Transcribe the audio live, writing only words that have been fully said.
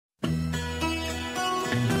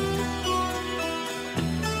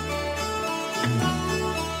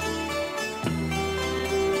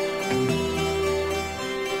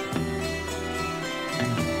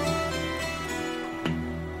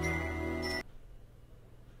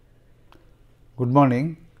Good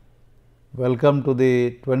morning. Welcome to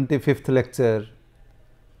the 25th lecture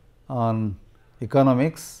on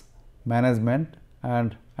economics, management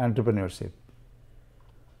and entrepreneurship.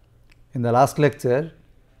 In the last lecture,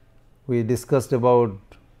 we discussed about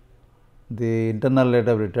the internal rate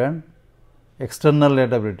of return, external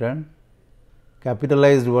rate of return,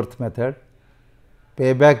 capitalized worth method,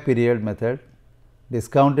 payback period method,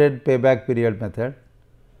 discounted payback period method,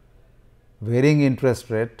 varying interest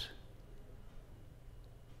rate,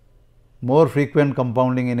 more frequent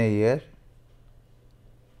compounding in a year,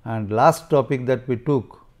 and last topic that we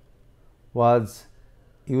took was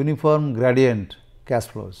uniform gradient cash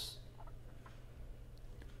flows.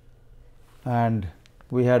 And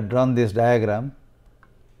we had drawn this diagram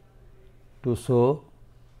to show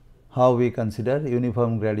how we consider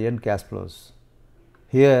uniform gradient cash flows.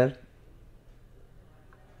 Here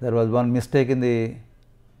there was one mistake in the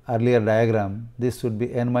earlier diagram. This should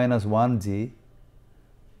be n minus 1 g,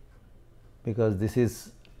 because this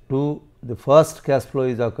is the first cash flow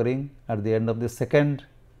is occurring at the end of the second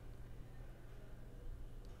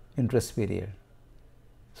interest period.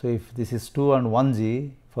 So, if this is 2 and 1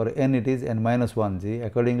 g, for n it is n minus 1 g,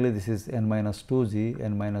 accordingly this is n minus 2 g,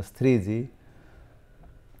 n minus 3 g.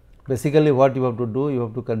 Basically what you have to do, you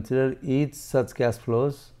have to consider each such cash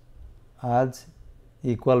flows as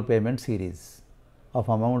equal payment series of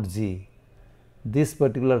amount g. This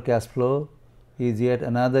particular cash flow is yet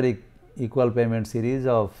another equal payment series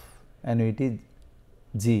of annuity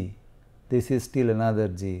g. This is still another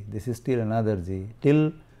g, this is still another g,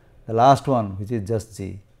 till the last one which is just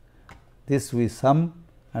g. This we sum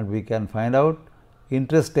and we can find out.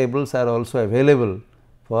 Interest tables are also available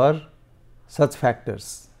for such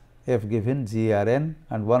factors f given g r n,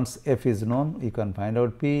 and once f is known you can find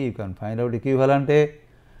out p, you can find out equivalent a,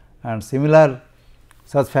 and similar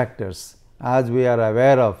such factors as we are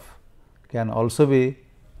aware of can also be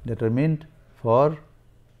determined for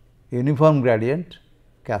uniform gradient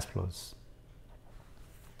cash flows.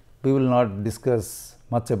 We will not discuss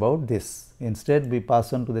much about this. Instead, we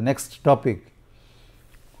pass on to the next topic,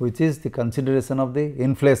 which is the consideration of the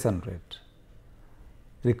inflation rate.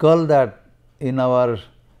 Recall that in our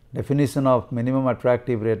definition of minimum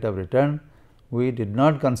attractive rate of return, we did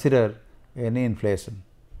not consider any inflation,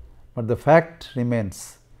 but the fact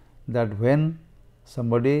remains that when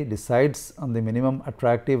somebody decides on the minimum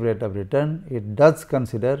attractive rate of return, it does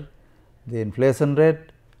consider the inflation rate,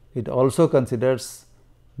 it also considers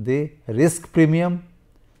the risk premium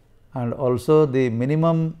and also the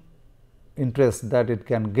minimum interest that it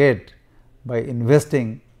can get by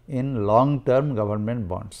investing in long term government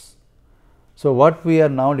bonds. So, what we are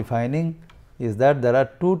now defining is that there are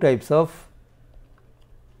two types of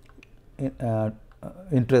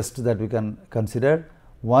interest that we can consider.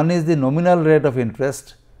 One is the nominal rate of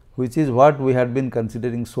interest, which is what we had been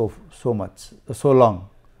considering so long.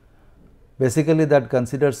 Basically, that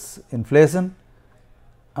considers inflation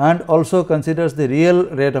and also considers the real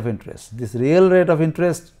rate of interest. This real rate of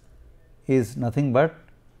interest is nothing but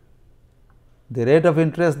the rate of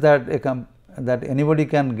interest that anybody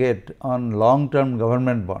can get on long term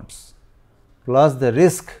government bonds, plus the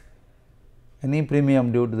risk, any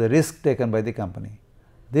premium due to the risk taken by the company.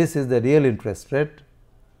 This is the real interest rate,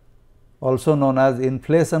 also known as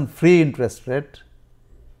inflation free interest rate,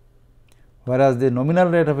 whereas the nominal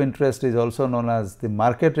rate of interest is also known as the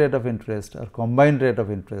market rate of interest or combined rate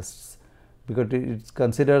of interest, because it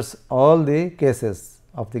considers all the cases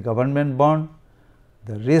of the government bond,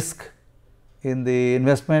 the risk in the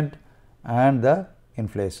investment and the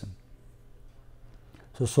inflation.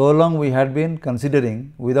 So long we had been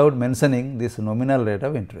considering without mentioning this nominal rate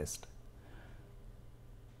of interest.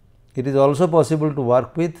 It is also possible to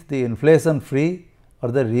work with the inflation free or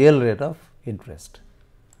the real rate of interest.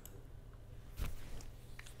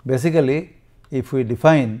 Basically, if we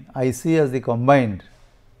define IC as the combined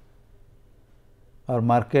or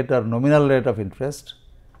market or nominal rate of interest,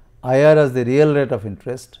 IR as the real rate of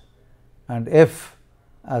interest and F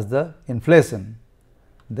as the inflation,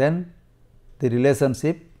 then the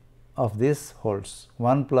relationship of this holds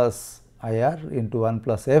 1 plus IR into 1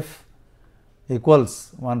 plus F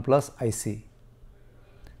equals 1 plus IC.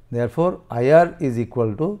 Therefore, IR is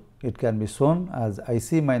equal to, it can be shown as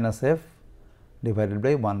IC minus F divided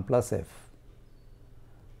by 1 plus F.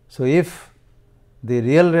 So, if the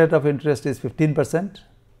real rate of interest is 15%,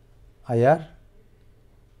 IR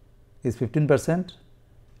is 15%,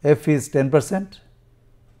 F is 10%,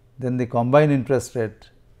 then the combined interest rate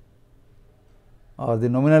or the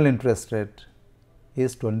nominal interest rate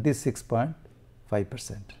is 26.5%.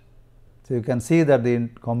 So, you can see that the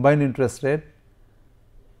combined interest rate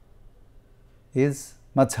is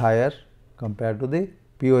much higher compared to the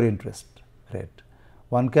pure interest rate.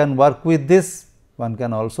 One can work with this, one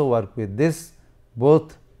can also work with this,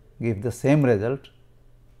 both give the same result.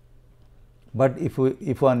 But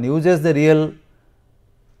if one uses the real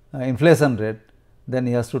inflation rate, then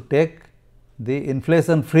he has to take the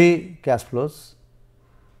inflation free cash flows,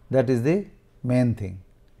 that is the main thing.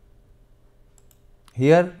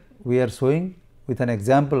 Here we are showing with an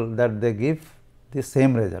example that they give the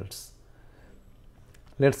same results.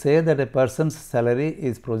 Let us say that a person's salary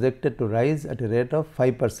is projected to rise at a rate of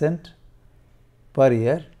 5% per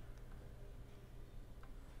year.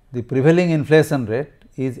 The prevailing inflation rate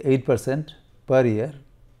is 8% per year.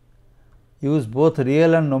 Use both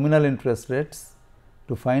real and nominal interest rates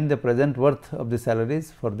to find the present worth of the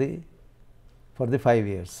salaries for the 5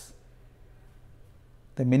 years.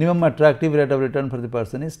 The minimum attractive rate of return for the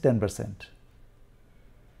person is 10%.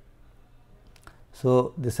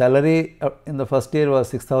 So, the salary in the first year was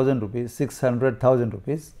 600,000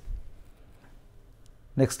 rupees.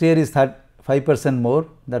 Next year is 5% more,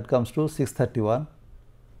 that comes to 631.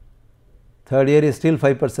 Third year is still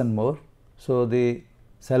 5% more. So, the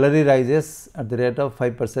salary rises at the rate of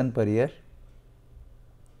 5% per year,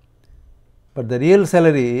 but the real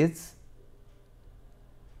salary is,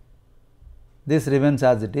 this remains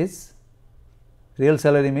as it is. Real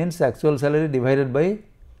salary means actual salary divided by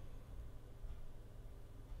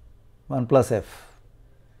 1 plus f,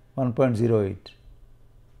 1.08,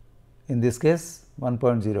 in this case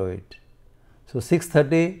 1.08. So,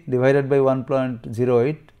 630 divided by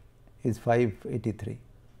 1.08 is 583,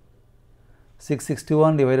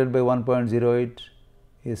 661 divided by 1.08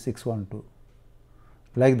 is 612.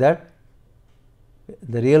 Like that,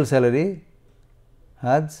 the real salary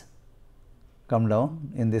has come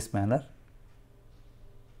down in this manner.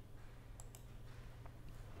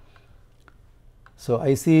 So,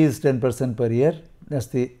 IC is 10% per year, that is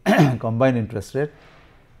the combined interest rate,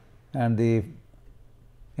 and the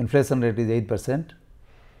inflation rate is 8%.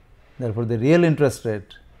 Therefore, the real interest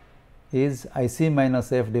rate is IC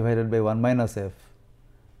minus f divided by 1 minus f,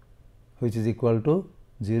 which is equal to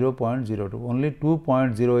 0.02, only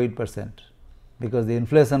 2.08%, because the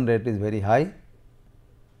inflation rate is very high.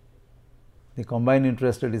 The combined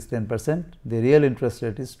interest rate is 10%, the real interest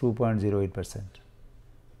rate is 2.08%.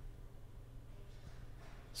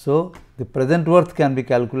 So, the present worth can be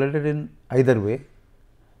calculated in either way,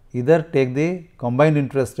 either take the combined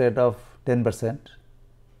interest rate of 10%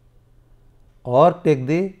 or take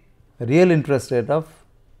the real interest rate of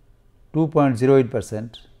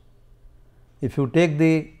 2.08%. If you take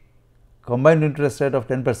the combined interest rate of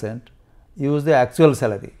 10%, use the actual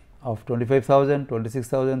salary of 25,000,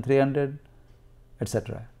 26,300,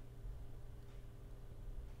 etc.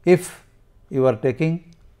 If you are taking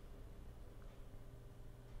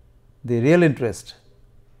the real interest,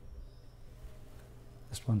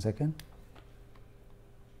 just one second.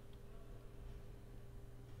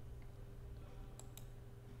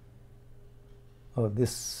 Oh,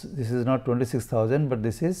 this is not 26,000, but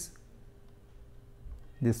this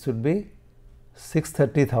should be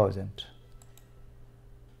 630,000.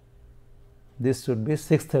 This should be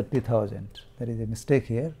 630,000. There is a mistake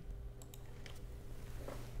here.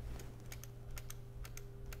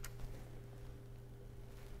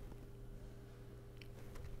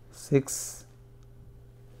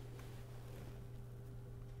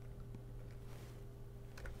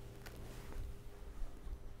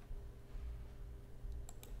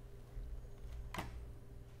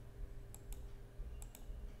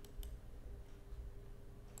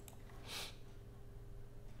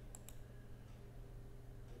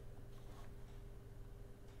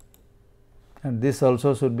 And this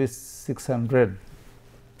also should be 600.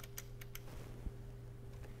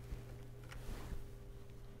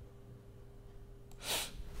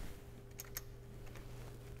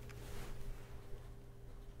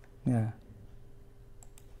 Yeah.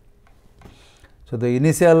 So, the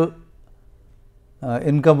initial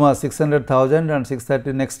income was 600,000 and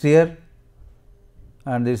 630 next year,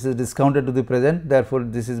 and this is discounted to the present. Therefore,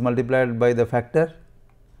 this is multiplied by the factor.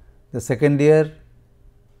 The second year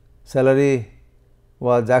salary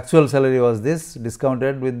was, actual salary was this,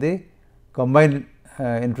 discounted with the combined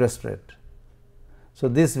interest rate. So,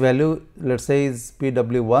 this value, let us say, is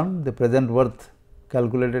PW1, the present worth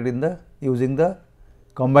calculated in the using the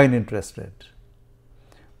combined interest rate.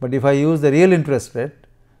 But if I use the real interest rate,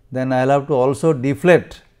 then I will have to also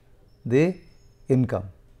deflate the income.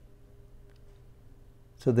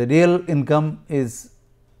 So, the real income is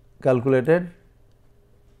calculated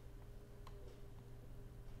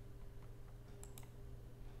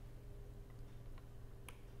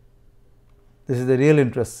this is the real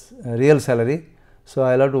interest, real salary. So,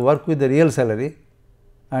 I will have to work with the real salary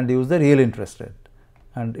and use the real interest rate,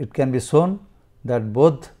 and it can be shown that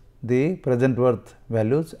both the present worth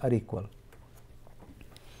values are equal.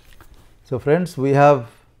 So, friends, we have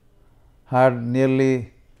had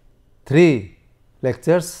nearly 3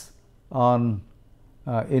 lectures on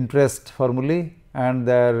interest formulae and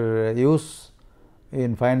their use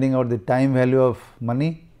in finding out the time value of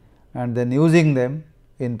money, and then using them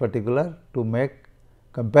in particular to make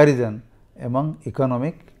comparison among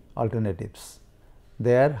economic alternatives.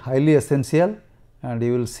 They are highly essential, and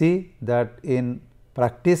you will see that in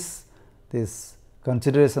practice this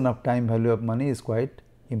consideration of time value of money is quite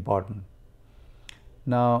important.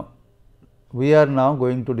 Now, we are now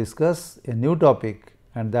going to discuss a new topic,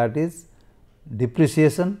 and that is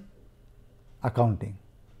depreciation accounting.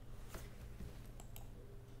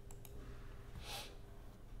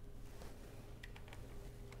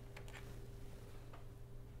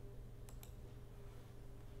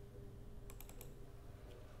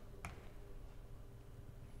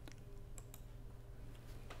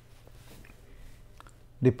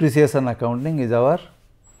 Depreciation accounting is our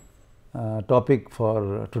topic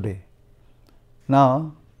for today.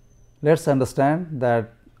 Now, let us understand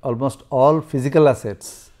that almost all physical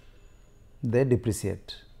assets they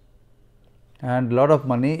depreciate, and lot of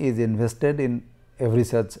money is invested in every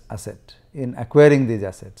such asset, in acquiring these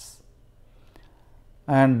assets,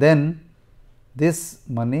 and then this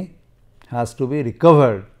money has to be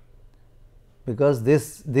recovered, because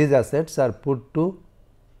these assets are put to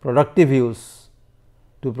productive use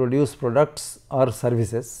to produce products or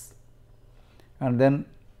services, and then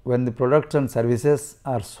when the products and services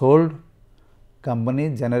are sold,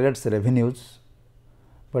 company generates revenues,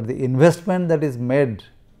 but the investment that is made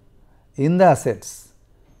in the assets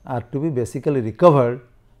are to be basically recovered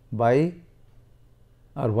by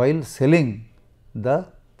or while selling the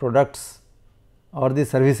products or the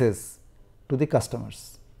services to the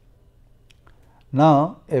customers.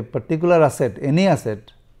 Now, a particular asset, any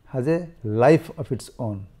asset has a life of its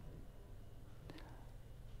own.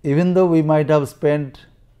 Even though we might have spent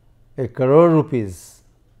a crore rupees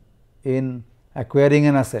in acquiring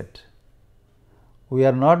an asset, we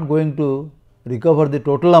are not going to recover the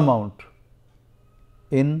total amount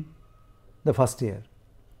in the first year,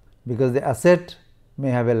 because the asset may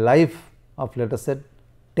have a life of, let us say,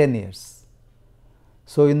 10 years.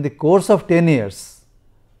 So, in the course of 10 years,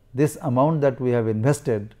 this amount that we have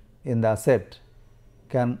invested in the asset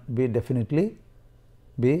can be definitely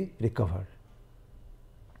be recovered.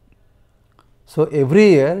 So, every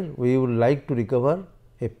year we would like to recover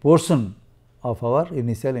a portion of our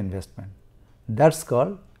initial investment, that is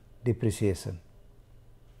called depreciation.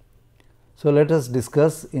 So, let us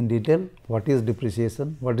discuss in detail what is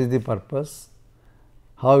depreciation, what is the purpose,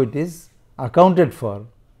 how it is accounted for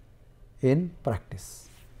in practice.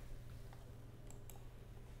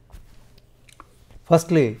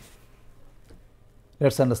 Firstly,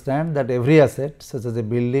 let us understand that every asset such as a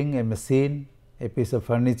building, a machine, a piece of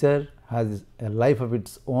furniture has a life of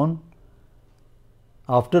its own,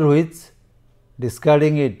 after which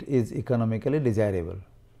discarding it is economically desirable.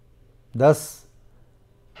 Thus,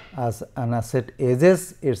 as an asset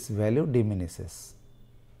ages, its value diminishes.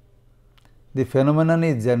 The phenomenon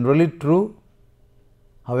is generally true,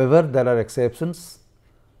 however, there are exceptions.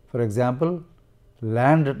 For example,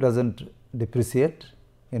 land does not depreciate,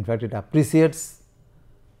 in fact, it appreciates.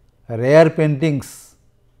 Rare paintings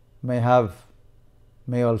may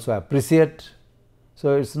also appreciate.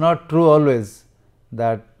 So, it is not true always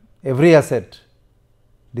that every asset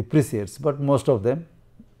depreciates, but most of them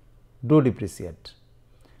do depreciate.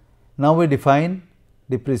 Now, we define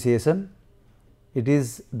depreciation. It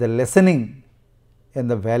is the lessening in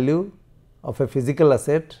the value of a physical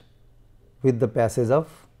asset with the passage of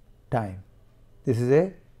time. This is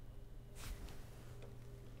a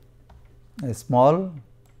small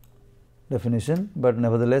definition, but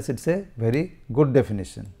nevertheless it is a very good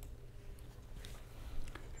definition.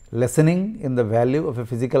 Lessening in the value of a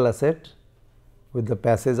physical asset with the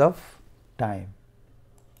passage of time.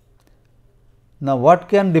 Now, what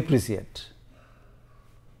can depreciate?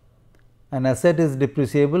 An asset is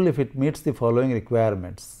depreciable if it meets the following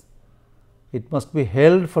requirements. It must be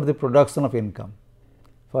held for the production of income,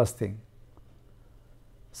 first thing.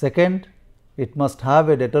 Second, it must have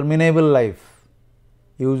a determinable life,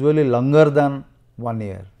 usually longer than 1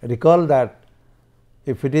 year. Recall that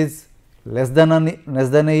if it is less than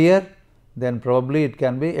a year, then probably it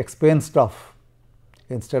can be expensed off,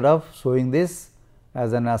 instead of showing this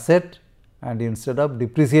as an asset and instead of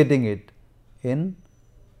depreciating it in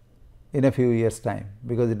a few years time,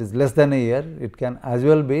 because it is less than a year, it can as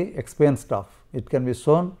well be expensed off. It can be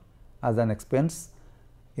shown as an expense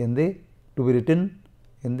in the to be written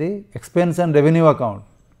in the expense and revenue account,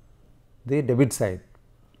 the debit side.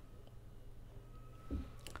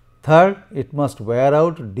 Third, it must wear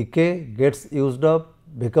out, decay, gets used up,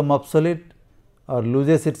 become obsolete or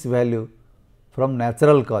loses its value from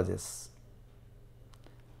natural causes.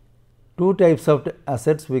 Two types of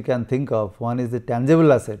assets we can think of. One is the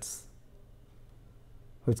tangible assets,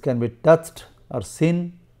 which can be touched or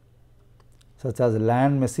seen, such as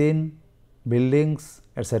land, machine, buildings,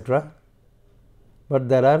 etc. But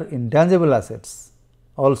there are intangible assets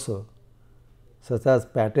also, such as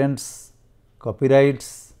patents,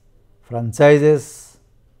 copyrights, franchises,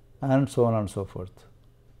 and so on and so forth.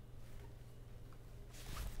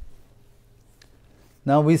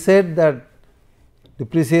 Now, we said that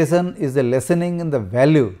depreciation is the lessening in the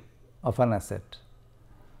value of an asset.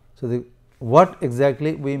 So, what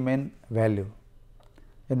exactly we mean value?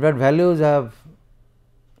 In fact, values have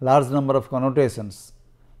large number of connotations.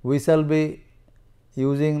 We shall be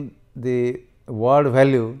using the word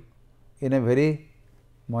value in a very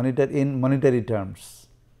monetary terms,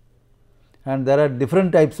 and there are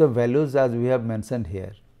different types of values as we have mentioned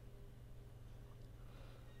here.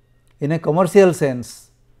 In a commercial sense,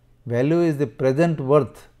 value is the present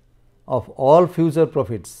worth of all future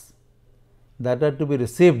profits that are to be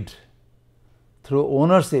received through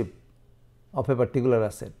ownership of a particular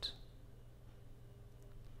asset.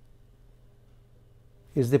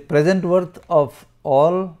 Is the present worth of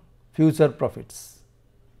all future profits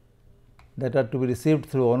that are to be received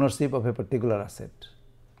through ownership of a particular asset.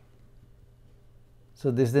 So,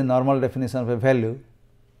 this is the normal definition of a value,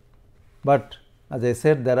 but as I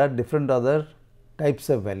said, there are different other types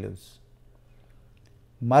of values.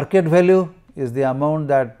 Market value is the amount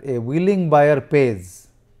that a willing buyer pays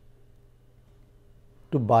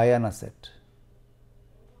to buy an asset.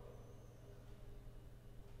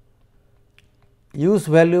 Use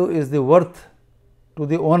value is the worth to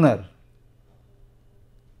the owner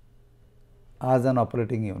as an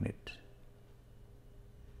operating unit.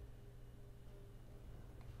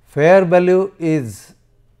 Fair value is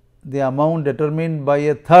the amount determined by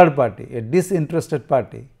a third party, a disinterested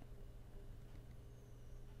party,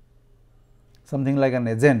 something like an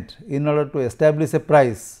agent, in order to establish a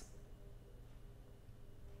price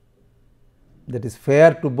that is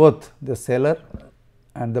fair to both the seller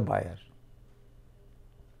and the buyer.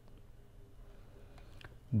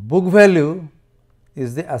 Book value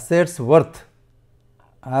is the asset's worth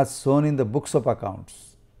as shown in the books of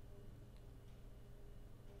accounts,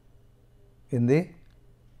 in the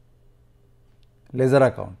ledger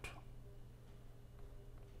account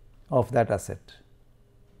of that asset.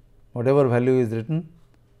 Whatever value is written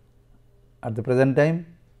at the present time,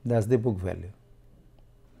 that is the book value.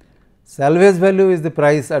 Salvage value is the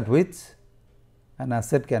price at which an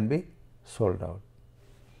asset can be sold out.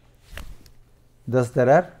 Thus, there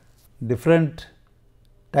are different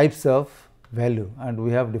types of value and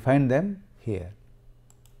we have defined them here.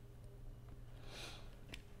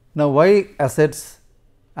 Now, why assets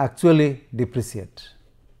actually depreciate?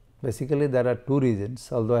 Basically, there are two reasons,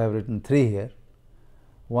 although I have written three here.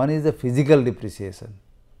 One is the physical depreciation,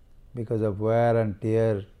 because of wear and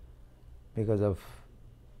tear, because of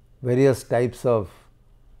various types of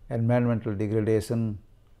environmental degradation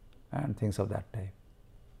and things of that type.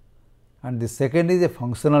 And the second is a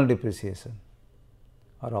functional depreciation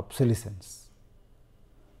or obsolescence.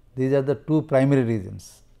 These are the two primary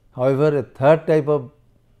reasons. However, a third type of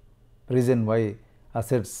reason why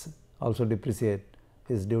assets also depreciate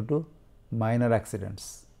is due to minor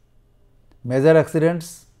accidents. Major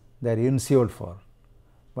accidents they are insured for,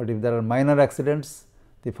 but if there are minor accidents,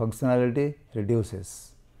 the functionality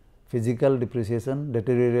reduces, physical depreciation,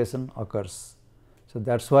 deterioration occurs. So,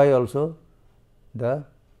 that is why also the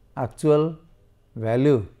actual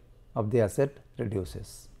value of the asset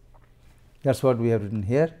reduces. That is what we have written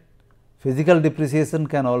here. Physical depreciation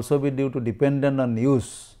can also be due to dependent on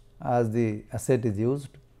use as the asset is used,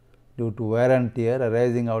 due to wear and tear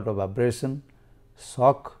arising out of abrasion,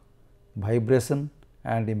 shock, vibration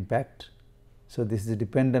and impact. So, this is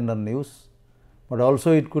dependent on use, but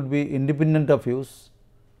also it could be independent of use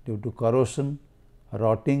due to corrosion,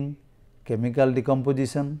 rotting, chemical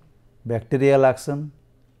decomposition, bacterial action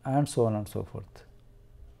and so on and so forth.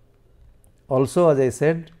 Also, as I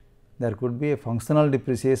said, there could be a functional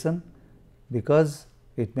depreciation because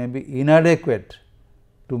it may be inadequate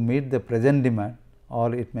to meet the present demand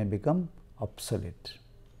or it may become obsolete.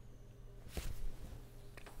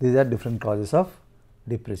 These are different causes of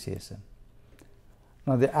depreciation.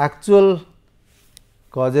 Now, the actual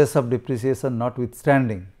causes of depreciation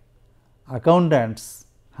notwithstanding, accountants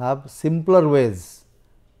have simpler ways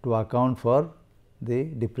to account for the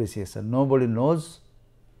depreciation. Nobody knows,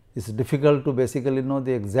 it is difficult to basically know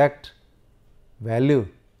the exact value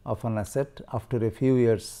of an asset after a few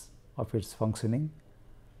years of its functioning,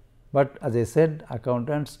 but as I said,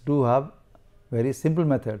 accountants do have very simple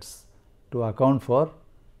methods to account for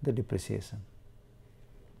the depreciation.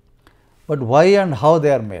 But why and how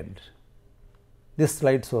they are made? This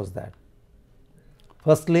slide shows that.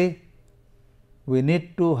 Firstly, we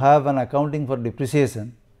need to have an accounting for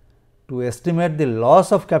depreciation to estimate the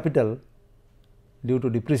loss of capital due to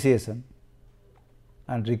depreciation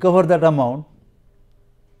and recover that amount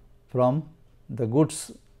from the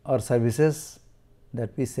goods or services that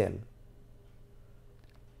we sell.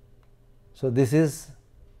 So, this is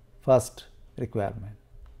first requirement.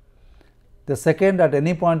 The second, at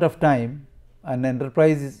any point of time an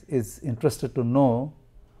enterprise is interested to know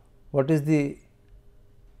what is the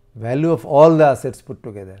value of all the assets put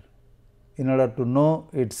together in order to know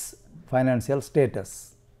its financial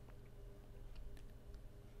status.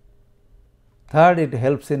 Third, it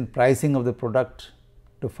helps in pricing of the product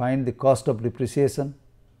to find the cost of depreciation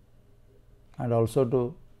and also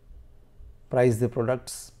to price the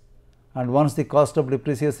products. And once the cost of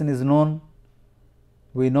depreciation is known,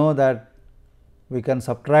 we know that we can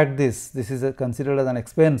subtract this is considered as an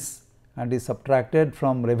expense and is subtracted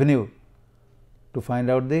from revenue to find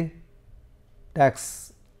out the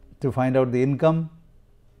tax, to find out the income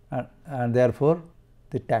and therefore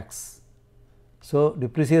the tax. So,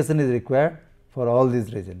 depreciation is required for all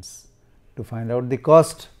these reasons, to find out the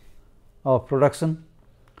cost of production,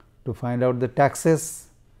 to find out the taxes,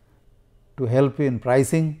 to help in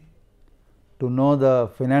pricing, to know the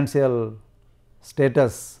financial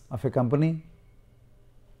status of a company,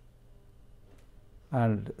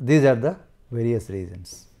 and these are the various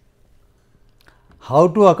reasons. How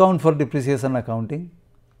to account for depreciation accounting?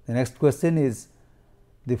 The next question is,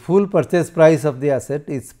 the full purchase price of the asset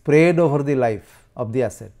is spread over the life of the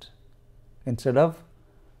asset. Instead of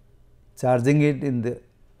charging it in the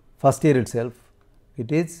first year itself,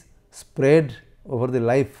 it is spread over the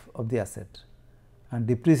life of the asset, and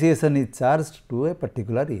depreciation is charged to a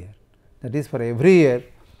particular year. That is, for every year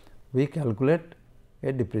we calculate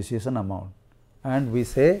a depreciation amount and we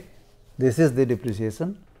say this is the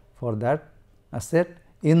depreciation for that asset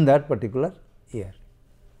in that particular year.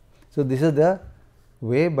 So, this is the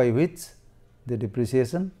way by which the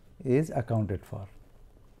depreciation is accounted for.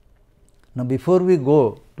 Now, before we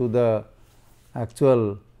go to the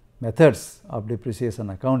actual methods of depreciation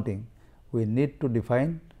accounting, we need to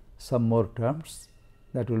define some more terms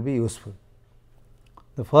that will be useful.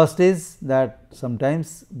 The first is that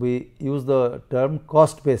sometimes we use the term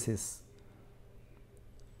cost basis.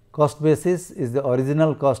 Cost basis is the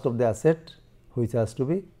original cost of the asset which has to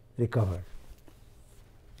be recovered.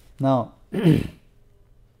 Now,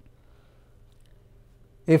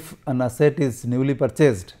 if an asset is newly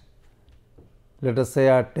purchased, let us say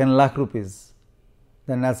at 10 lakh rupees,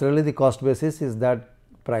 then naturally the cost basis is that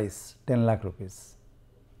price 10 lakh rupees.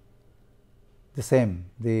 The same,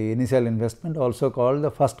 the initial investment, also called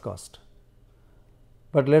the first cost.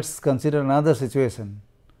 But let us consider another situation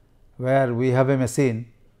where we have a machine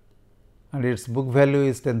and its book value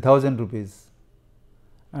is 10,000 rupees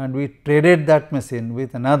and we traded that machine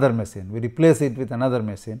with another machine, we replace it with another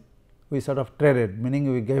machine, we sort of traded, meaning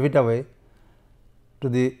we gave it away to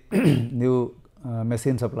the new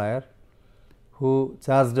machine supplier who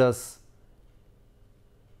charged us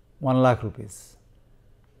 1 lakh rupees.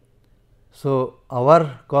 So,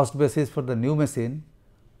 our cost basis for the new machine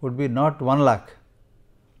would be not 1 lakh,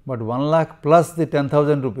 but 1 lakh plus the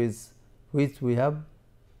 10,000 rupees which we have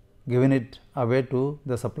given it away to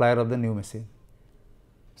the supplier of the new machine.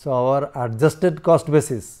 So, our adjusted cost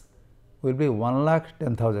basis will be 1 lakh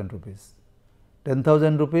 10,000 rupees.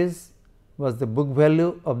 10,000 rupees was the book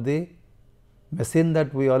value of the machine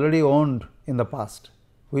that we already owned in the past,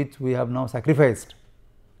 which we have now sacrificed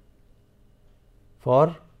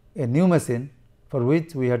for a new machine for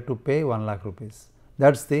which we had to pay 1 lakh rupees.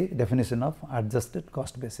 That is the definition of adjusted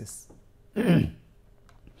cost basis. The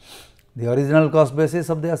original cost basis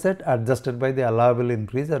of the asset adjusted by the allowable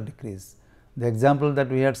increase or decrease. The example that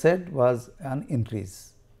we had said was an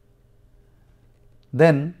increase.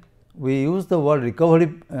 Then we use the word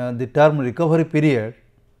recovery, the term recovery period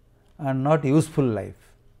and not useful life,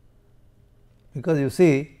 because you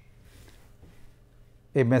see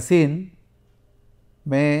a machine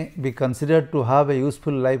may be considered to have a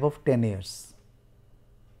useful life of 10 years,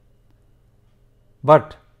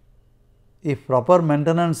 but if proper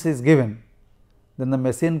maintenance is given, then the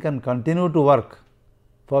machine can continue to work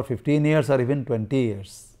for 15 years or even 20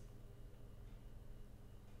 years.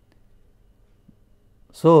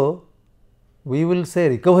 So, we will say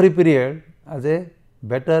recovery period as a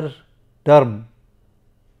better term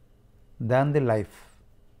than the life.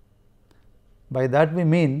 By that we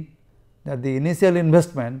mean that the initial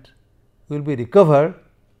investment will be recovered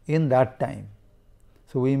in that time.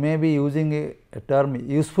 So, we may be using a term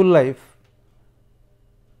useful life,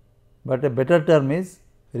 but a better term is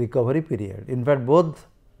recovery period. In fact, both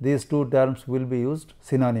these two terms will be used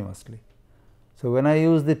synonymously. So, when I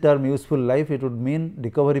use the term useful life, it would mean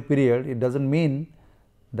recovery period. It does not mean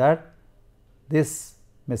that this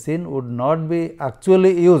machine would not be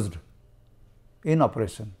actually used in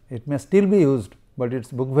operation. It may still be used, but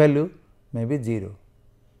its book value may be 0.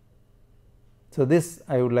 So, this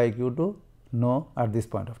I would like you to know at this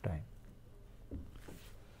point of time.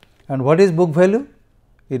 And what is book value?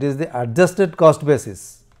 It is the adjusted cost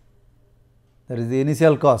basis, that is the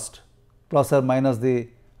initial cost plus or minus the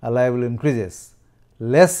allowable increases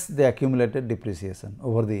less the accumulated depreciation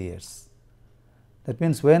over the years. That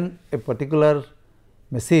means, when a particular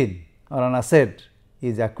machine or an asset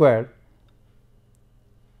is acquired,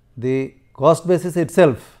 the cost basis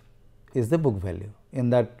itself is the book value in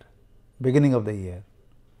that beginning of the year.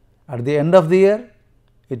 At the end of the year,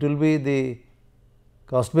 it will be the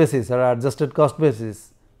cost basis or adjusted cost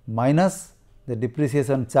basis minus the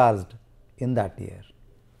depreciation charged in that year.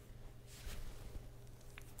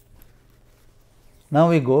 Now,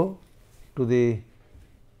 we go to the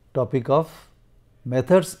topic of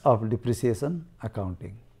methods of depreciation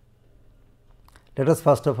accounting. Let us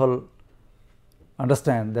first of all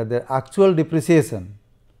understand that the actual depreciation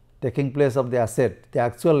taking place of the asset, the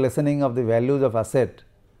actual lessening of the values of asset,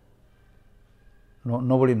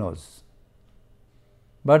 nobody knows,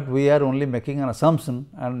 but we are only making an assumption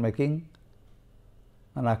and making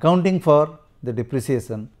an accounting for the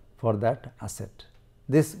depreciation for that asset.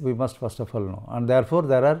 This we must first of all know, and therefore,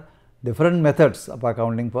 there are different methods of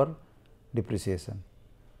accounting for depreciation.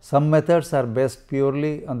 Some methods are based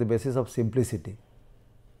purely on the basis of simplicity,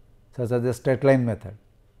 such as the straight line method,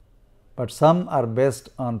 but some are based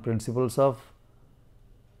on principles of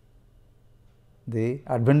the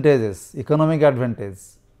advantages, economic advantage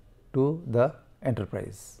to the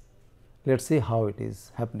enterprise. Let us see how it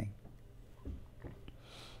is happening.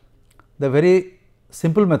 The very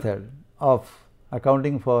simple method of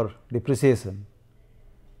accounting for depreciation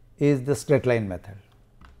is the straight line method,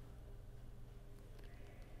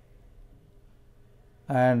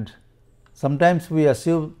 and sometimes we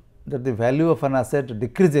assume that the value of an asset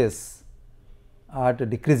decreases at a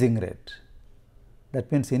decreasing rate.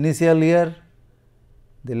 That means, initial year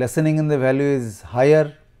the lessening in the value is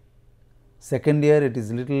higher, second year it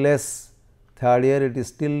is little less, third year it is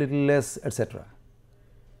still little less, etc.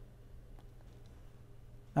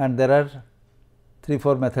 And there are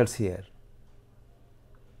 3-4 methods here: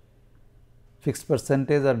 fixed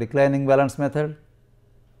percentage or declining balance method,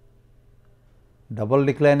 double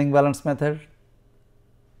declining balance method,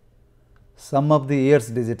 sum of the years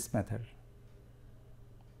digits method.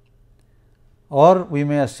 Or we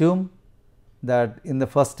may assume that in the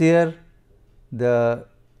first year the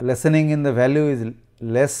lessening in the value is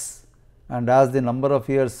less, and as the number of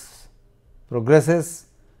years progresses,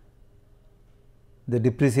 the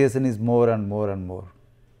depreciation is more and more and more.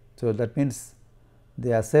 So, that means,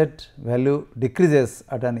 the asset value decreases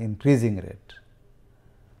at an increasing rate.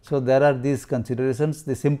 So, there are these considerations.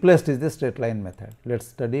 The simplest is the straight line method. Let us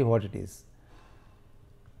study what it is.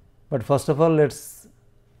 But first of all, let us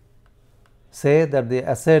say that the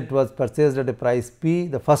asset was purchased at a price P,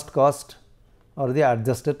 the first cost or the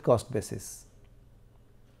adjusted cost basis.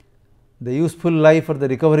 The useful life or the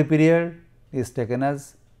recovery period is taken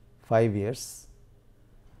as 5 years,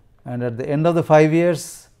 and at the end of the 5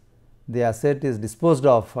 years the asset is disposed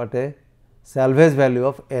of at a salvage value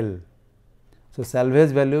of L. So,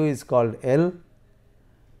 salvage value is called L,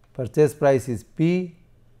 purchase price is P,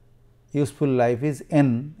 useful life is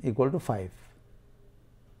N equal to 5,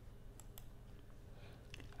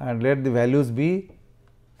 and let the values be: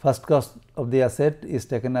 first cost of the asset is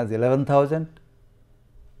taken as 11,000,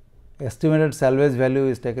 estimated salvage value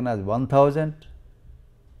is taken as 1,000,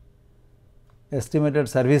 estimated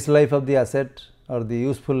service life of the asset or the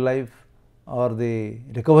useful life or the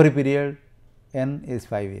recovery period N is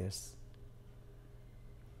 5 years,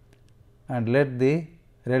 and let the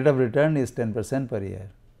rate of return is 10% per year.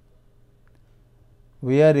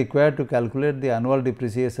 We are required to calculate the annual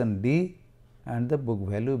depreciation D and the book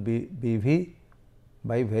value BV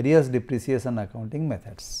by various depreciation accounting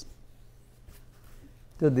methods.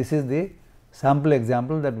 So, this is the sample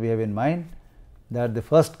example that we have in mind, that the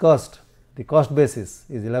first cost, the cost basis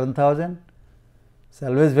is 11,000,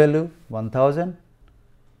 salvage value 1,000,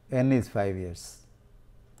 N is 5 years.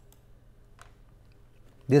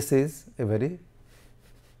 This is a very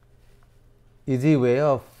easy way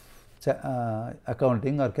of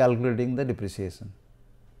accounting or calculating the depreciation.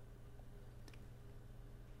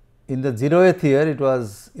 In the 0th year it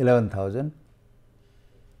was 11,000,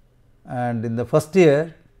 and in the first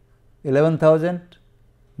year 11,000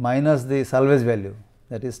 minus the salvage value,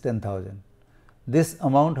 that is 10,000. This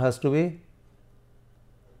amount has to be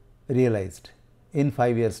realized in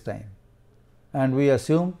 5 years time, and we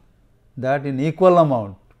assume that in equal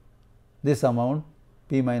amount this amount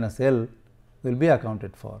P minus L will be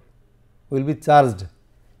accounted for, will be charged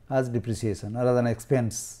as depreciation or as an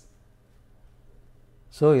expense.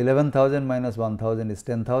 So, 11,000 minus 1,000 is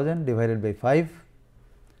 10,000 divided by 5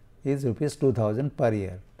 is rupees 2,000 per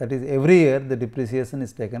year. That is, every year the depreciation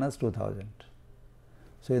is taken as 2,000.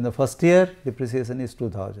 So, in the first year depreciation is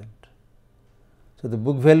 2,000. So, the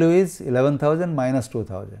book value is 11,000 minus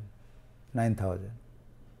 2,000, 9,000.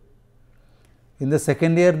 In the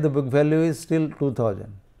second year the book value is still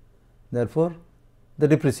 2,000, therefore, the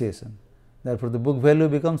depreciation. Therefore, the book value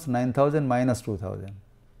becomes 9,000 minus 2,000,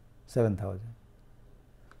 7,000.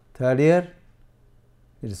 Third year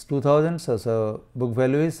it is 2,000, so book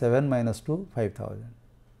value is 7 minus 2, 5,000.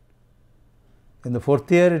 In the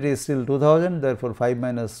fourth year it is still 2,000, therefore, 5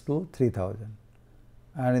 minus 2, 3,000,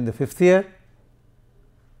 and in the fifth year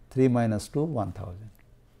 3 minus 2, 1,000.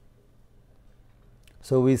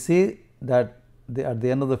 So, we see that at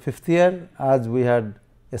the end of the fifth year, as we had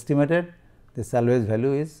estimated, the salvage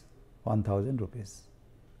value is 1,000 rupees.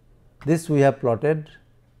 This we have plotted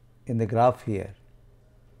in the graph here.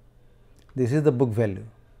 This is the book value.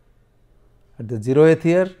 At the 0th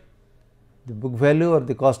year, the book value or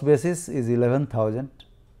the cost basis is 11,000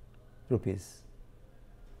 rupees.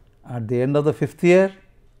 At the end of the fifth year,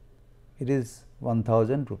 it is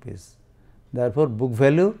 1,000 rupees. Therefore, book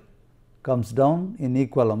value comes down in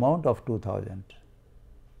equal amount of 2,000,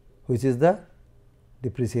 which is the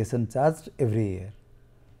depreciation charged every year.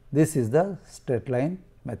 This is the straight line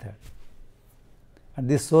method, and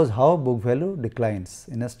this shows how book value declines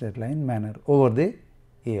in a straight line manner over the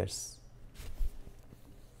years.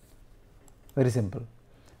 Very simple.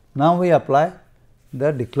 Now, we apply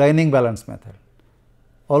the declining balance method,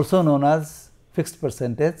 also known as fixed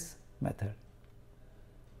percentage method.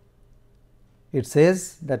 It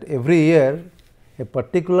says that every year a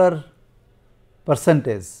particular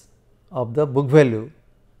percentage of the book value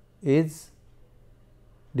is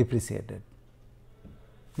depreciated.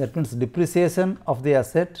 That means, depreciation of the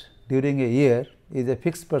asset during a year is a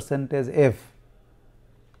fixed percentage f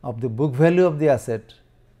of the book value of the asset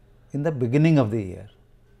in the beginning of the year.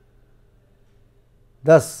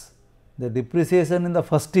 Thus, the depreciation in the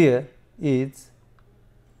first year is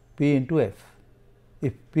P into f.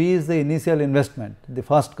 If P is the initial investment, the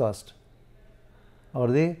first cost or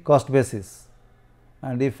the cost basis,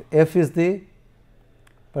 and if f is the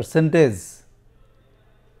percentage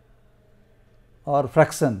or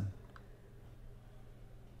fraction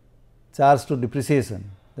charged to depreciation,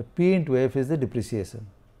 the P into f is the depreciation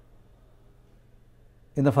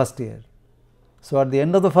in the first year. So, at the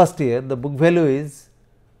end of the first year, the book value is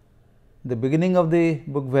the beginning of the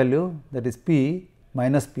book value, that is P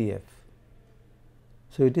minus P f.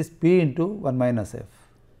 So, it is P into 1 minus f.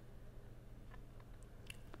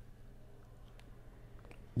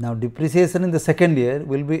 Now, depreciation in the second year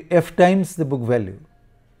will be f times the book value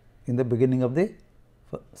in the beginning of the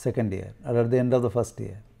second year or at the end of the first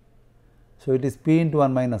year. So, it is P into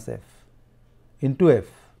 1 minus f into f,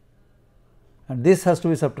 and this has to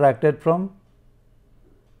be subtracted from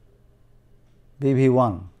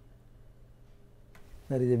BV1.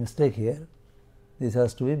 There is a mistake here, this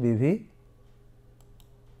has to be BV1.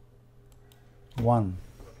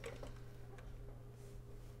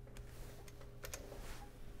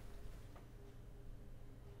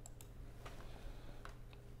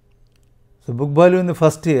 So, book value in the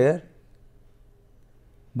first year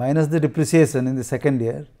minus the depreciation in the second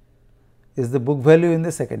year is the book value in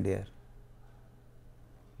the second year.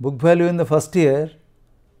 Book value in the first year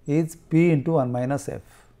is P into 1 minus f,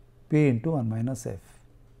 P into 1 minus f,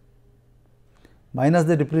 minus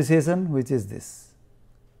the depreciation, which is this.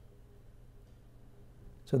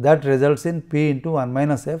 So, that results in P into 1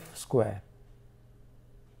 minus f square.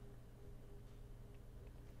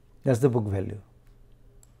 That is the book value.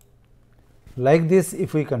 Like this,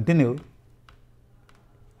 if we continue,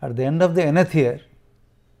 at the end of the nth year,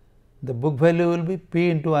 the book value will be P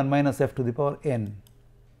into 1 minus f to the power n.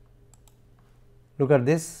 Look at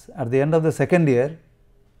this, at the end of the second year,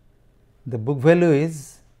 the book value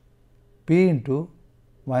is P into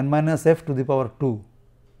 1 minus f to the power 2.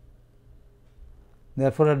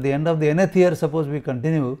 Therefore, at the end of the nth year, suppose we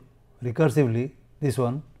continue recursively, this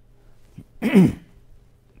one,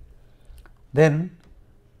 then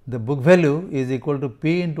the book value is equal to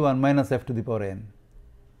P into 1 minus f to the power n,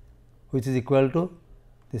 which is equal to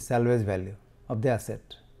the salvage value of the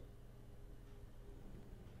asset.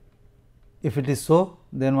 If it is so,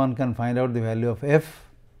 then one can find out the value of f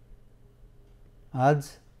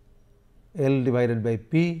as L divided by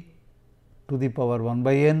P to the power 1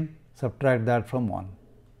 by n, subtract that from 1.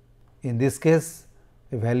 In this case,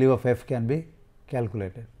 a value of f can be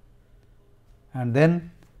calculated, and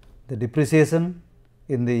then the depreciation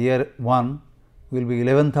in the year 1 will be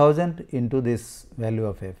 11,000 into this value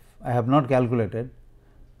of f. I have not calculated,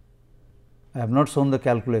 I have not shown the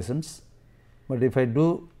calculations, but if I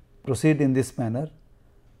do proceed in this manner,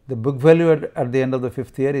 the book value at the end of the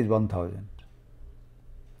 5th year is 1,000.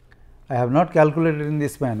 I have not calculated in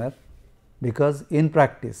this manner because in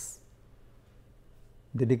practice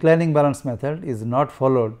the declining balance method is not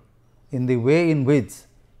followed in the way in which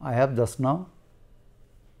I have just now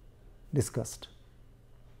discussed.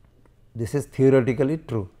 This is theoretically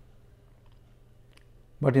true,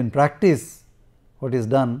 but in practice what is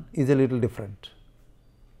done is a little different.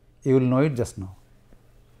 You will know it just now.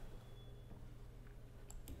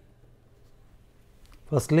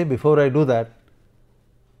 Firstly, before I do that,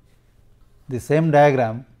 the same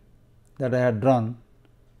diagram that I had drawn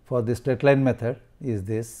for the straight line method is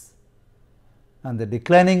this, and the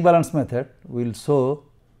declining balance method will show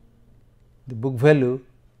the book value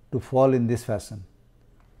to fall in this fashion.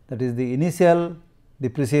 That is, the initial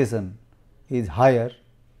depreciation is higher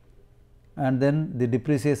and then the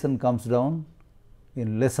depreciation comes down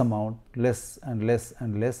in less amount, less and less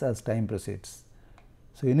and less as time proceeds.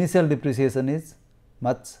 So, initial depreciation is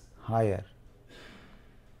much higher.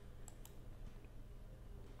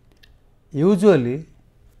 Usually,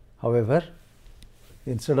 however,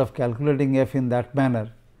 instead of calculating f in that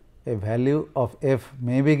manner, a value of f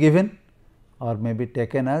may be given or may be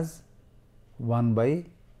taken as 1 by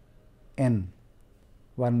n.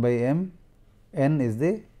 1 by m, n is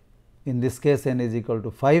the, in this case n is equal to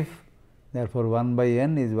 5, therefore, 1 by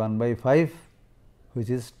n is 1 by 5, which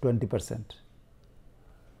is 20%.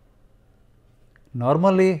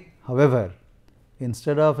 Normally, however,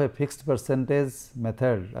 instead of a fixed percentage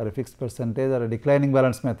method or a fixed percentage or a declining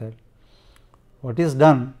balance method, what is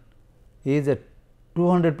done is a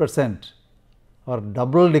 200% or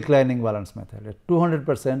double declining balance method. A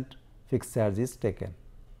 200% fixed charge is taken,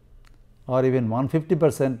 or even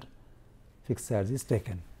 150% fixed charge is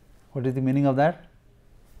taken. What is the meaning of that?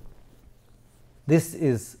 This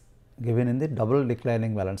is given in the double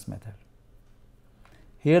declining balance method.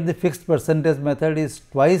 Here the fixed percentage method is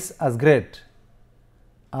twice as great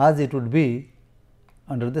as it would be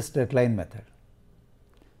under the straight line method.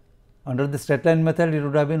 Under the straight line method, it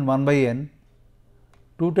would have been 1 by n,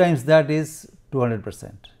 2 times that is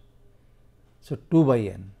 200%. So, 2 by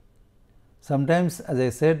n. Sometimes, as I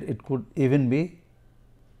said, it could even be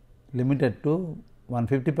limited to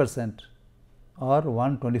 150% or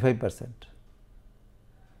 125%.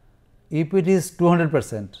 If it is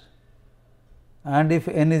 200% and if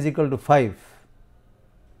n is equal to 5,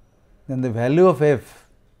 then the value of f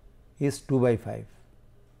is 2 by 5,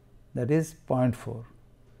 that is 0.4.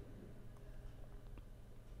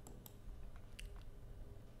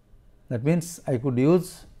 That means, I could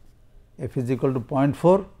use f is equal to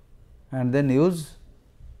 0.4 and then use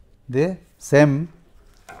the same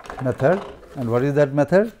method. And what is that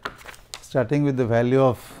method? Starting with the value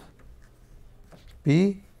of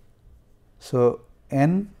p. So,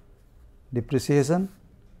 n depreciation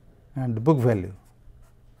and book value,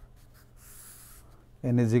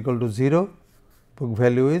 n is equal to 0, book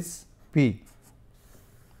value is p,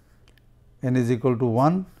 n is equal to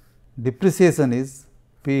 1, depreciation is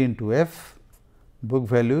p into f, book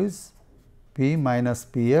value is p minus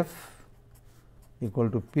p f equal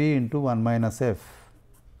to p into 1 minus f.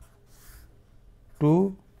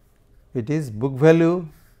 2, it is book value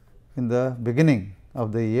in the beginning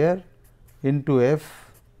of the year into f,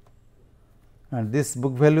 and this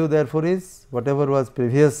book value therefore is whatever was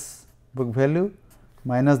previous book value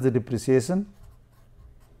minus the depreciation,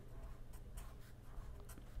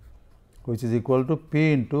 which is equal to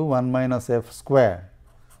p into 1 minus f square,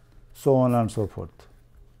 so on and so forth.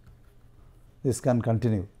 This can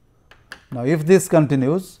continue. Now, if this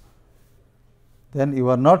continues, then you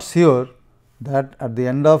are not sure that at the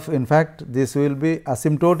end of, in fact, this will be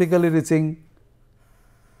asymptotically reaching,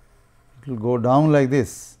 it will go down like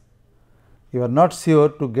this. You are not sure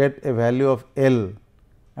to get a value of L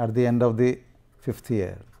at the end of the 5th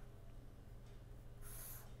year.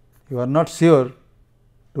 You are not sure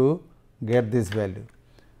to get this value.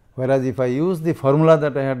 Whereas, if I use the formula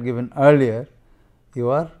that I had given earlier, you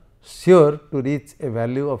are sure to reach a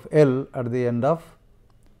value of L at the end of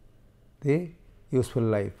the useful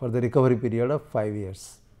life for the recovery period of 5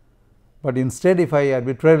 years. But instead, if I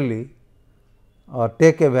arbitrarily or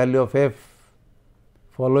take a value of f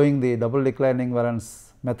following the double declining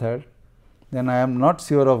balance method, then I am not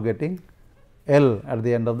sure of getting L at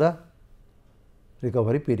the end of the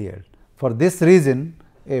recovery period. For this reason,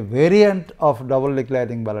 a variant of double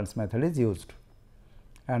declining balance method is used,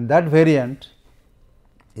 and that variant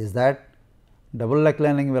is that double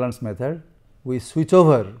declining balance method, we switch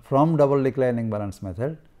over from double declining balance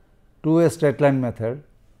method to a straight line method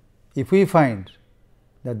if we find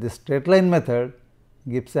that the straight line method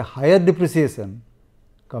gives a higher depreciation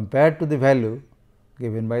compared to the value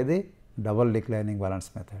given by the double declining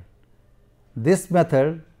balance method. This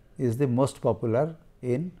method is the most popular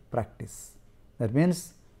in practice. That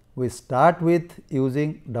means, we start with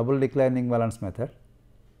using double declining balance method,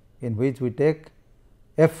 in which we take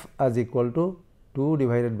f as equal to 2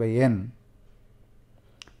 divided by n,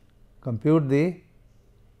 compute the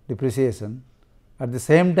depreciation, at the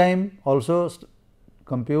same time also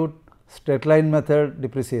compute straight line method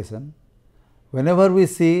depreciation. Whenever we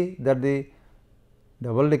see that the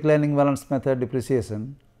double declining balance method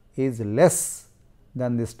depreciation is less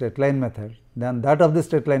than the straight line method, than that of the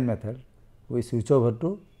straight line method, we switch over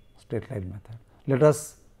to straight line method. Let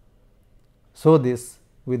us show this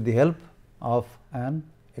with the help of an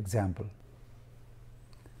example.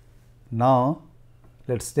 Now,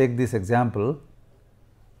 let us take this example.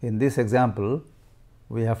 In this example,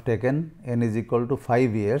 we have taken n is equal to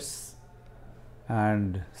 5 years,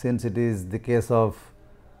 and since it is the case of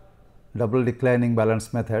double declining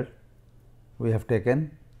balance method, we have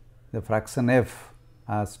taken the fraction f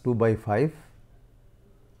as 2 by 5,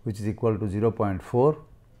 which is equal to 0.4,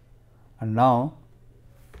 and now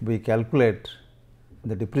we calculate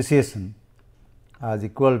the depreciation as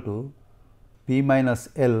equal to p minus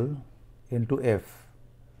L into f.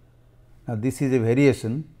 Now, this is a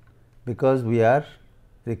variation because we are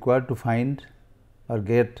required to find or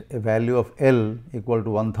get a value of L equal to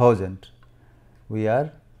 1000. We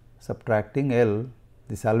are subtracting L,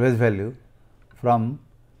 the salvage value, from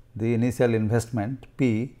the initial investment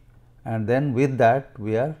P, and then with that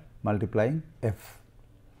we are multiplying f.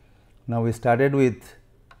 Now, we started with,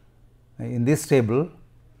 in this table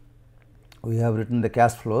we have written the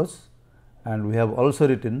cash flows, and we have also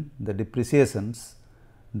written the depreciations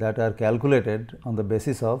that are calculated on the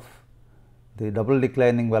basis of the double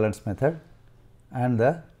declining balance method and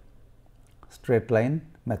the straight line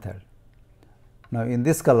method. Now, in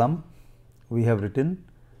this column we have written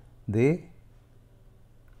the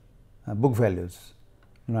book values.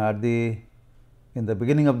 Now, in the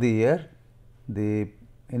beginning of the year, the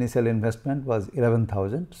initial investment was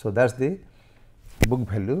 11,000. So, that is the book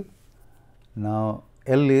value. Now,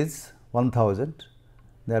 L is 1000,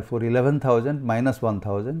 therefore, 11,000 minus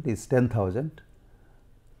 1000 is 10,000.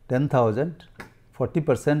 10,000,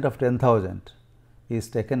 40% of 10,000 is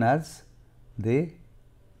taken as the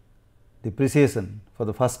depreciation for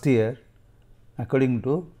the first year according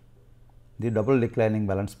to the double declining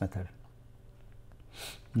balance method.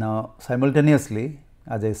 Now, simultaneously,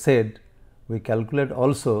 as I said, we calculate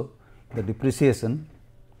also the depreciation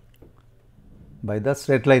by the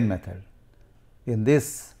straight line method. In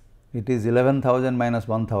this, it is 11,000 minus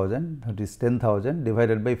 1,000, that is 10,000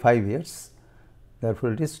 divided by 5 years,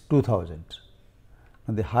 therefore, it is 2,000.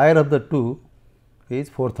 And the higher of the two is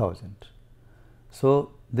 4,000.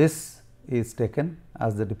 So, this is taken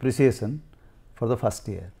as the depreciation for the first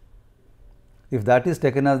year. If that is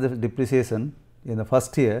taken as the depreciation in the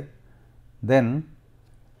first year, then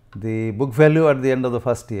the book value at the end of the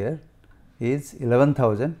first year is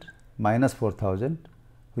 11,000 minus 4,000,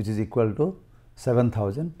 which is equal to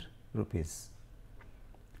 7,000 rupees.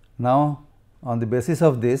 Now, on the basis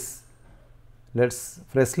of this, let us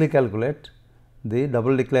freshly calculate the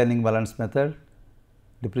double declining balance method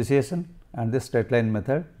depreciation and the straight line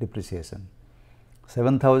method depreciation.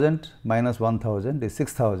 7,000 minus 1,000 is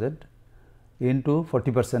 6,000 into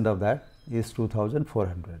 40% of that is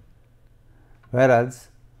 2,400, whereas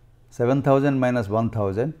 7,000 minus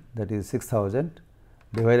 1,000, that is 6,000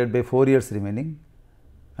 divided by 4 years remaining,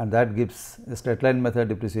 and that gives a straight line method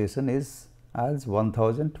depreciation is as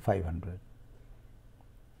 1,500.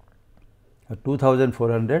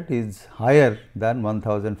 2,400 is higher than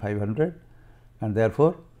 1,500, and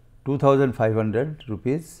therefore, 2,500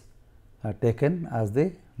 rupees are taken as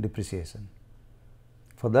the depreciation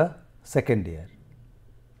for the second year.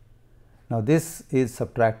 Now, this is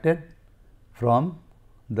subtracted from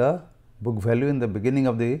the book value in the beginning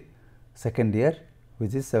of the second year,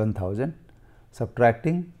 which is 7,000.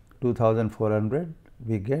 Subtracting 2400,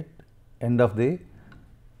 we get end of the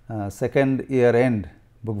second year end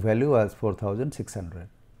book value as 4600.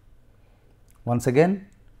 Once again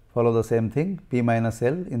follow the same thing, P minus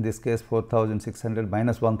L, in this case 4600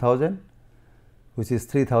 minus 1000, which is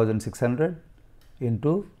 3600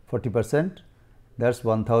 into 40%, that is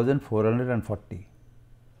 1440.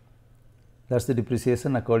 That is the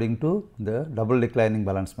depreciation according to the double declining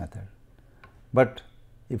balance method. But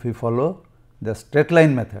if we follow the straight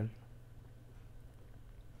line method,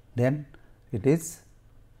 then it is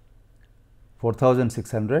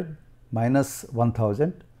 4600 minus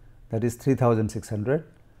 1000, that is 3600,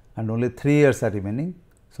 and only 3 years are remaining.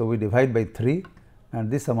 So, we divide by 3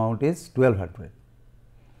 and this amount is 1200.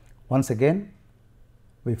 Once again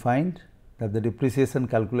we find that the depreciation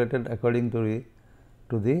calculated according to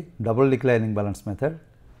the double declining balance method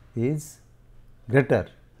is greater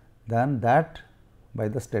than that by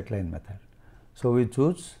the straight line method. So, we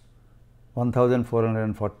choose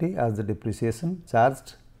 1440 as the depreciation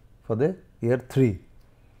charged for the year 3,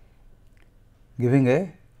 giving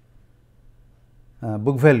a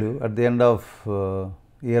book value at the end of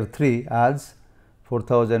year 3 as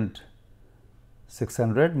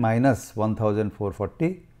 4600 minus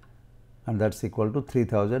 1440, and that is equal to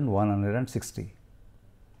 3160.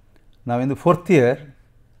 Now, in the 4th year,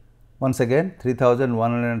 once again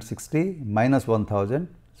 3160 minus 1000,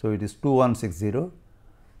 so it is 2160,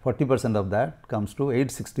 40% of that comes to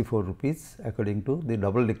 864 rupees according to the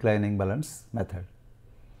double declining balance method.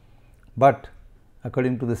 But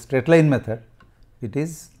according to the straight line method, it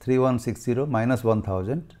is 3160 minus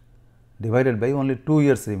 1000 divided by only 2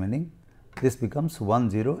 years remaining, this becomes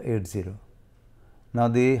 1080. Now,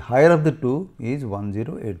 the higher of the two is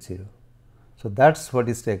 1080. So, that is what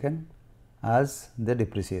is taken as the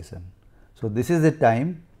depreciation. So, this is the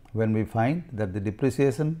time when we find that the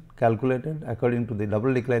depreciation calculated according to the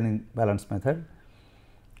double declining balance method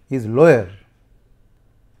is lower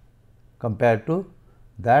compared to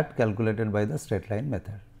that calculated by the straight line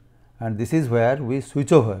method, and this is where we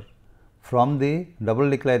switch over from the double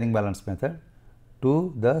declining balance method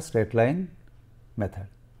to the straight line method.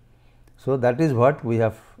 So, that is what we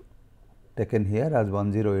have taken here as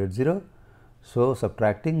 1080. So,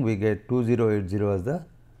 subtracting we get 2080 as the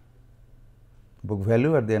book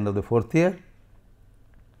value at the end of the 4th year,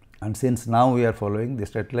 and since now we are following the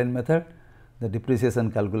straight line method, the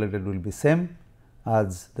depreciation calculated will be same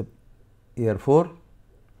as the year 4,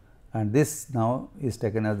 and this now is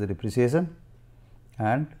taken as the depreciation,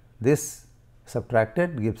 and this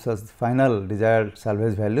subtracted gives us the final desired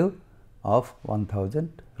salvage value of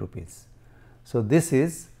 1000 rupees. So, this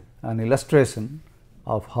is an illustration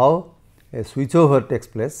of how a switchover takes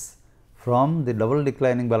place from the double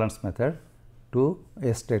declining balance method to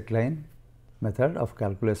a straight line method of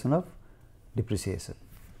calculation of depreciation.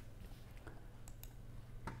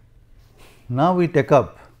 Now, we take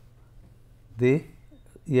up the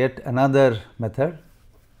yet another method,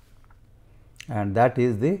 and that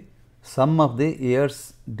is the sum of the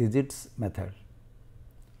years digits method.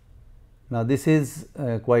 Now, this is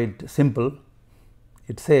quite simple.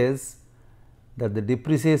 It says that the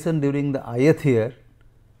depreciation during the ith year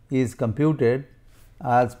is computed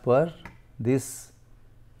as per this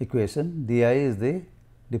equation. di is the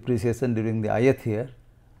depreciation during the ith year,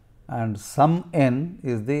 and sum n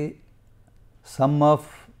is the sum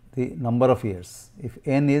of the number of years. If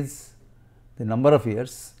n is the number of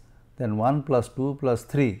years, then 1 plus 2 plus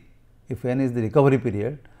 3, if n is the recovery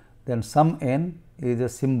period, then sum n is a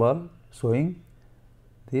symbol showing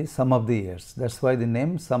the sum of the years. That is why the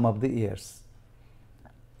name sum of the years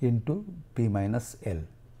into P minus L.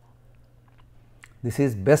 This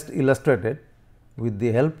is best illustrated with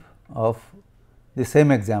the help of the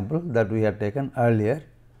same example that we had taken earlier.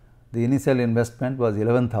 The initial investment was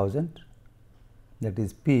 11,000, that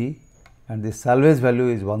is P, and the salvage value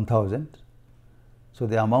is 1000. So,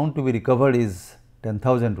 the amount to be recovered is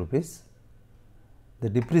 10,000 rupees. The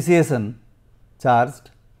depreciation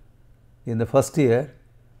charged in the first year,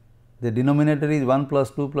 the denominator is 1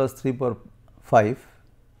 plus 2 plus 3 per 5,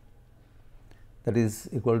 that is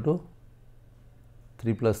equal to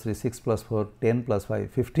 3 plus 3, 6 plus 4, 10 plus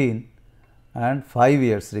 5, 15, and 5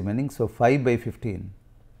 years remaining. So, 5 by 15,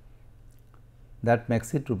 that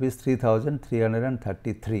makes it rupees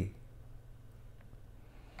 3,333.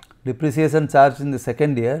 Depreciation charged in the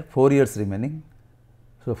second year, 4 years remaining.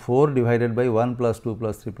 So, 4 divided by 1 plus 2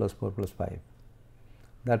 plus 3 plus 4 plus 5,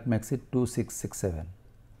 that makes it 2667.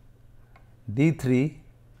 D3,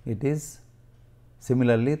 it is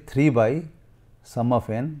similarly 3 by sum of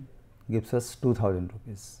n gives us 2000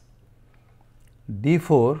 rupees.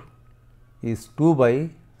 D4 is 2 by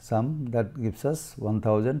sum, that gives us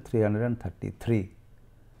 1333,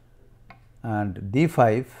 and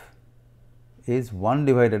D5 is 1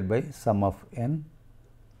 divided by sum of n,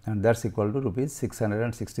 and that is equal to rupees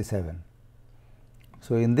 667.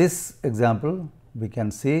 So, in this example we can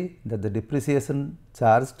see that the depreciation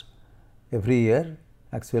charged every year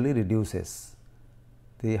actually reduces.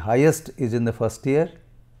 The highest is in the first year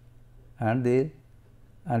and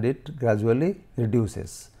it gradually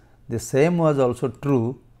reduces. The same was also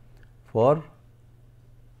true for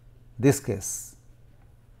this case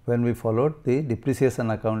when we followed the depreciation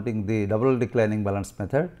accounting, the double declining balance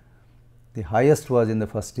method. The highest was in the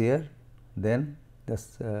first year, then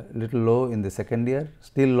just little low in the second year,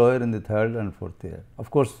 still lower in the third and fourth year.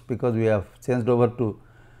 Of course, because we have changed over to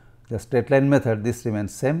the straight line method, this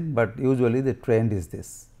remains same, but usually the trend is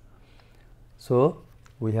this. So,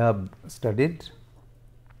 we have studied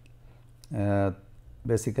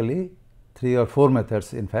basically 3 or 4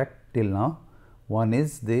 methods in fact till now. One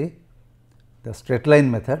is the straight line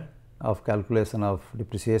method of calculation of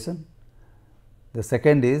depreciation. The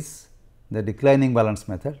second is the declining balance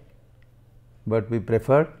method, but we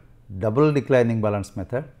prefer double declining balance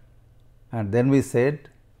method, and then we said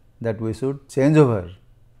that we should change over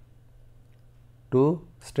to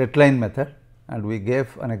straight line method, and we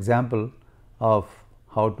gave an example of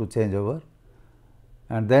how to change over,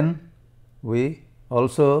 and then we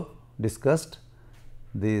also discussed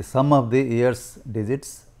the sum of the years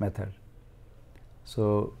digits method.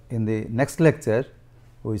 So, in the next lecture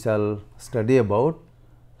we shall study about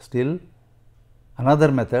still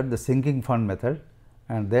another method, the sinking fund method,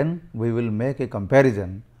 and then we will make a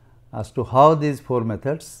comparison as to how these 4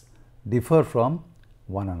 methods differ from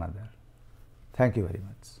one another. Thank you very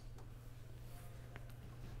much.